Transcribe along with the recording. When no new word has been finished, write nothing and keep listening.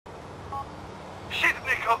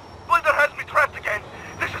Niko. Blinder has me trapped again.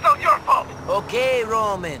 This is all your fault. Okay,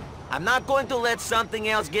 Roman. I'm not going to let something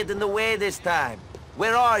else get in the way this time.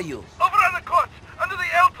 Where are you? Over on the courts, under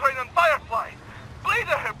the L train on Firefly.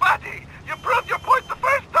 Blinder, buddy, you proved your point the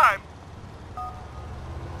first time.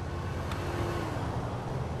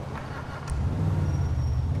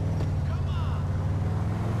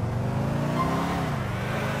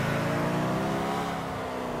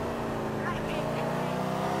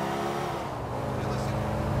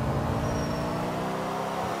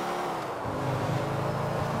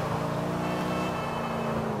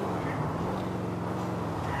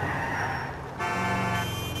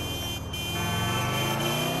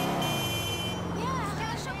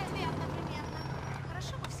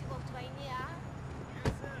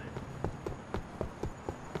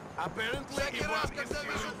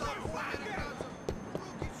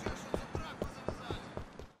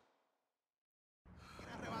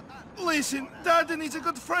 Listen, Alderney's a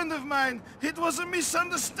good friend of mine. It was a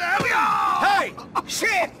misunderstanding. Hey!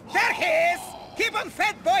 Shit! There he is! Keep on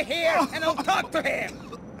Fat Boy here, and I'll talk to him.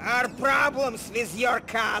 Our problems with your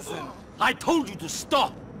cousin. I told you to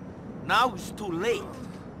stop. Now it's too late.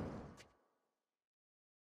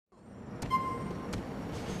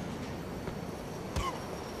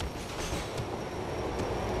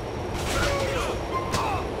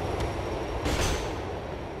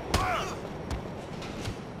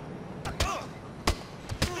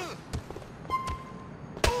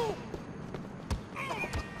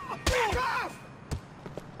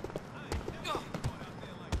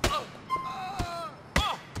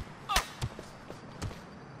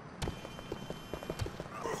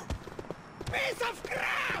 Piece of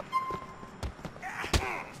crap!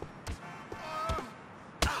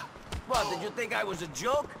 What, did you think I was a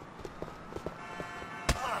joke?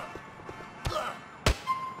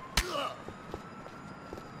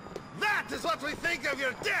 That is what we think of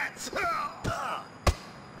your debts!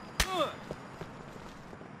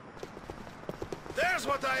 There's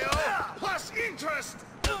what I owe, plus interest!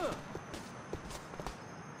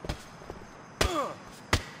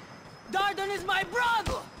 Darden is my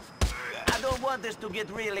brother! I don't want this to get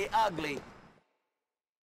really ugly.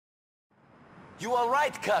 You all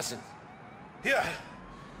right, cousin? Yeah,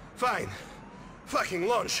 fine. Fucking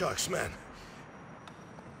loan sharks, man.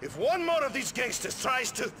 If one more of these gangsters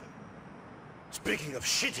tries to... Speaking of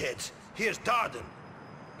shitheads, here's Darden.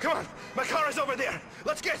 Come on, my car is over there.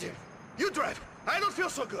 Let's get him. You drive. I don't feel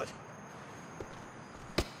so good.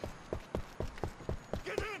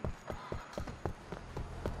 Get in!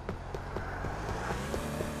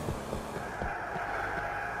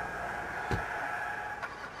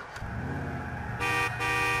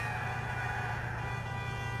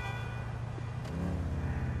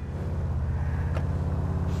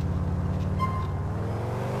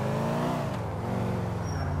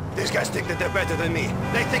 These guys think that they're better than me.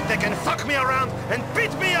 They think they can fuck me around and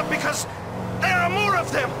beat me up because there are more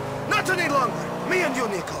of them. Not any longer. Me and you,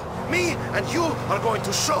 Niko. Me and you are going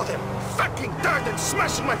to show them. Fucking Darden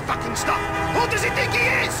smashing my fucking stuff. Who does he think he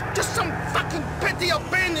is? Just some fucking petty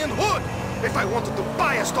Albanian hood. If I wanted to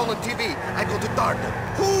buy a stolen TV, I go to Darden.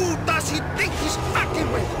 Who does he think he's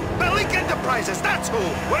fucking with? Bellic Enterprises, that's who.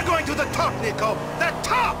 We're going to the top, Niko. The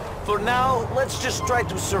top! For now, let's just try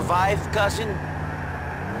to survive, cousin.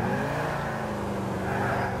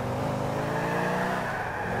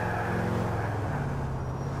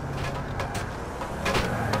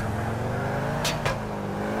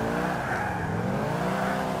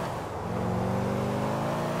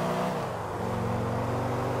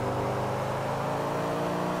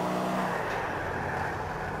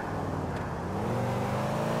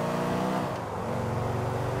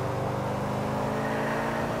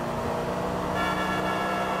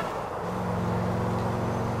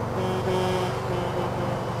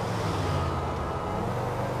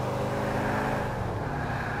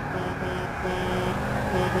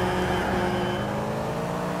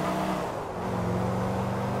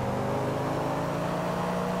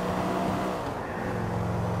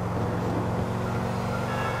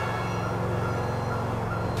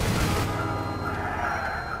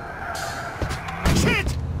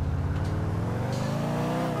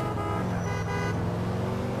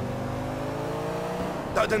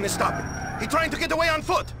 Darden is stopping. He's trying to get away on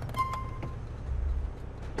foot.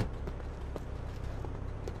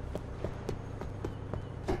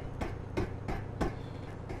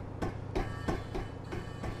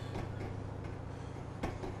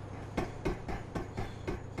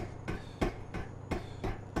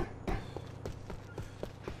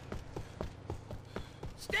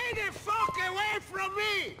 Stay the fuck away from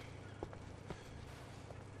me!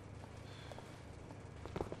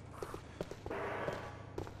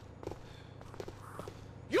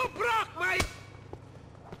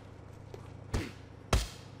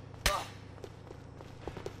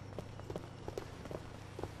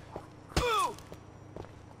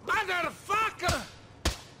 Motherfucker!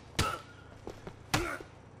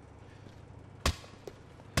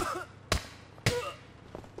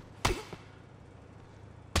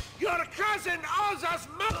 Your cousin owes us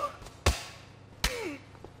money!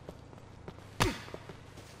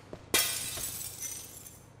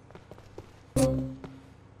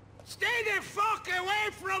 Stay the fuck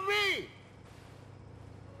away from me!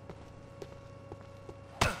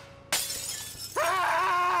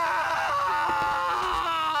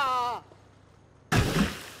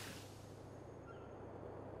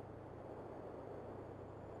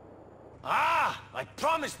 I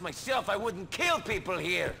promised myself I wouldn't kill people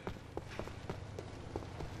here.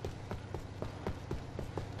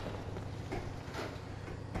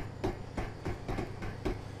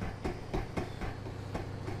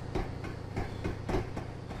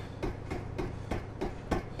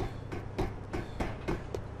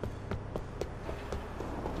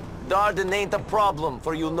 Darden ain't a problem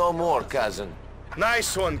for you no more, cousin.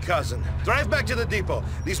 Nice one, cousin. Drive back to the depot.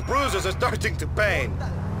 These bruises are starting to pain.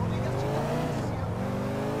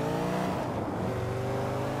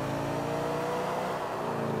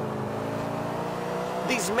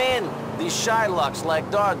 These men, these Shylocks like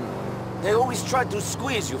Darden, they always try to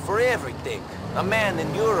squeeze you for everything. A man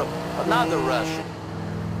in Europe, another Russian.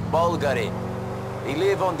 Bulgari. He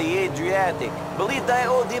live on the Adriatic. Believed I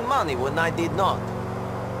owed him money when I did not.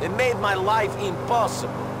 It made my life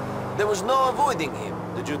impossible. There was no avoiding him.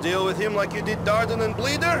 Did you deal with him like you did Darden and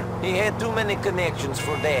Bleeder? He had too many connections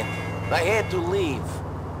for that. I had to leave.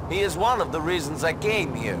 He is one of the reasons I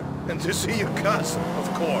came here. And to see your cousin,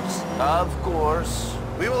 of course. Of course.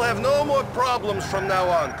 We will have no more problems from now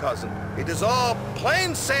on, cousin. It is all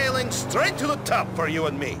plain sailing straight to the top for you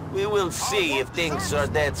and me. We will see if things are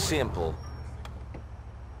that simple.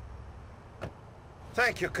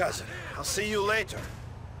 Thank you, cousin. I'll see you later.